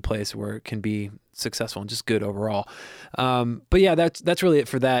this to a place where it can be successful and just good overall. But yeah, that's really it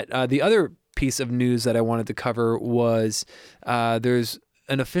for that. The other piece of news that I wanted to cover was there's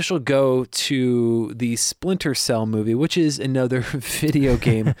an official go to the Splinter Cell movie, which is another video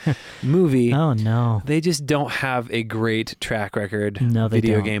game movie. Oh, no. They just don't have a great track record,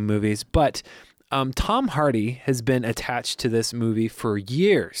 video game movies. But Tom Hardy has been attached to this movie for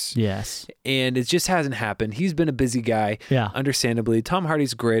years. Yes. And it just hasn't happened. He's been a busy guy, understandably. Tom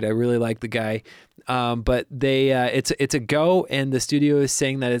Hardy's great. I really like the guy. But it's a go, and the studio is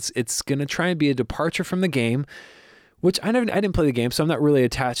saying that it's going to try and be a departure from the game, which I didn't play the game, so I'm not really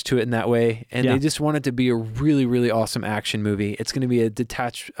attached to it in that way. And they just want it to be a really, really awesome action movie. It's going to be a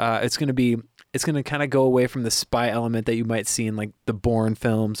detached. It's going to kind of go away from the spy element that you might see in like the Bourne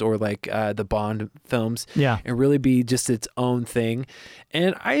films or like the Bond films. Yeah. And really be just its own thing.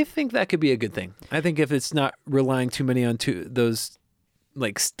 And I think that could be a good thing. I think if it's not relying too many on those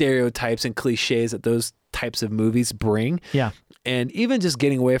like stereotypes and cliches that those types of movies bring. Yeah. And even just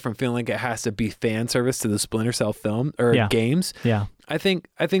getting away from feeling like it has to be fan service to the Splinter Cell film or games. Yeah. I think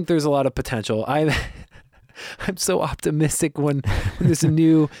there's a lot of potential. I'm so optimistic when there's a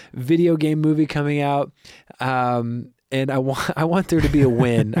new video game movie coming out. And I want there to be a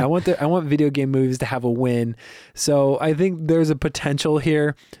win. I want video game movies to have a win. So I think there's a potential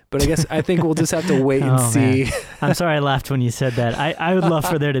here, but I think we'll just have to wait and see. Man. I'm sorry I laughed when you said that. I would love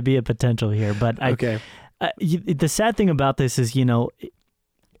for there to be a potential here, but the sad thing about this is, I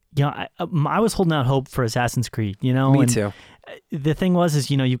was holding out hope for Assassin's Creed, Me too. The thing is,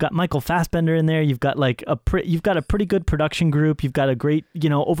 you've got Michael Fassbender in there. You've got a pretty good production group. You've got a great,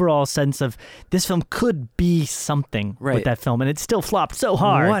 overall sense of this film could be something with that film, and it still flopped so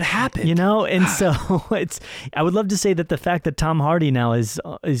hard. What happened? And so I would love to say that the fact that Tom Hardy now is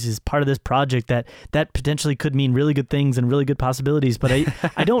part of this project that potentially could mean really good things and really good possibilities, but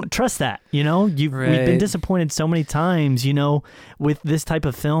I don't trust that. We've been disappointed so many times. With this type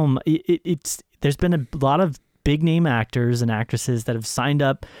of film, there's been a lot of big name actors and actresses that have signed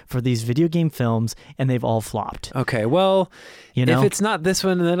up for these video game films, and they've all flopped. Okay, well, if it's not this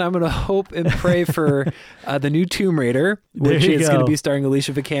one, then I'm going to hope and pray for the new Tomb Raider, which is going to be starring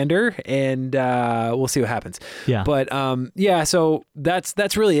Alicia Vikander, and we'll see what happens. Yeah. But so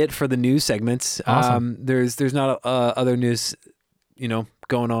that's really it for the news segments. Awesome. There's not other news,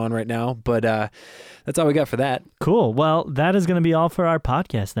 going on right now, but that's all we got for that. Cool. Well, that is going to be all for our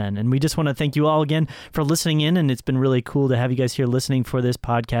podcast then. And we just want to thank you all again for listening in. And it's been really cool to have you guys here listening for this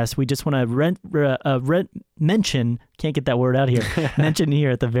podcast. We just want to mention, can't get that word out here, mention here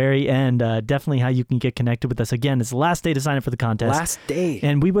at the very end, definitely how you can get connected with us. Again, it's the last day to sign up for the contest. Last day.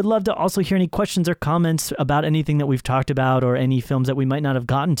 And we would love to also hear any questions or comments about anything that we've talked about or any films that we might not have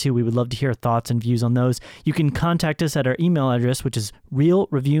gotten to. We would love to hear thoughts and views on those. You can contact us at our email address, which is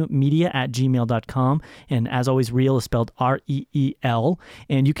realreviewmedia@gmail.com. And as always, real is spelled REEL.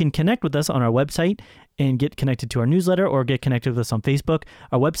 And you can connect with us on our website and get connected to our newsletter or get connected with us on Facebook.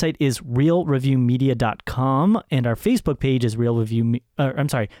 Our website is realreviewmedia.com and our Facebook page is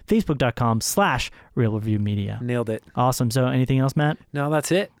facebook.com/realreviewmedia. Nailed it. Awesome. So anything else, Matt? No,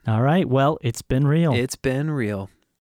 that's it. All right. Well, it's been real. It's been real.